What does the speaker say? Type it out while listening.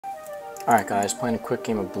Alright guys, playing a quick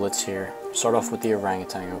game of Blitz here. Start off with the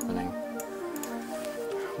Orangutan Opening.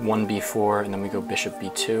 1 b4, and then we go bishop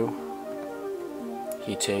b2.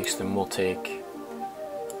 He takes, then we'll take.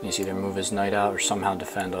 He's either move his knight out or somehow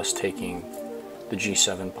defend us taking the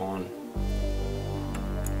g7 pawn.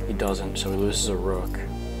 He doesn't, so he loses a rook.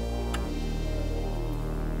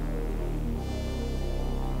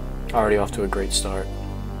 Already off to a great start.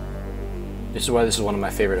 This is why this is one of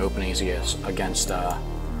my favorite openings against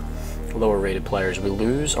lower rated players. We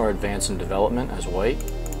lose our advance and development as white.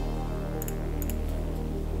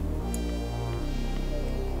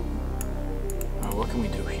 What can we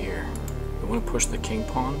do here? We want to push the king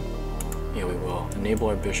pawn. Yeah, we will. Enable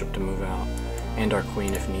our bishop to move out. And our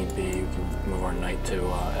queen if need be. We can move our knight to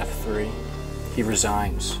f3. He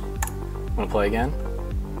resigns. Want to play again?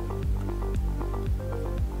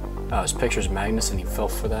 His picture's Magnus and he fell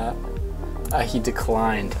for that. He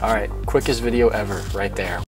declined. Alright, quickest video ever right there.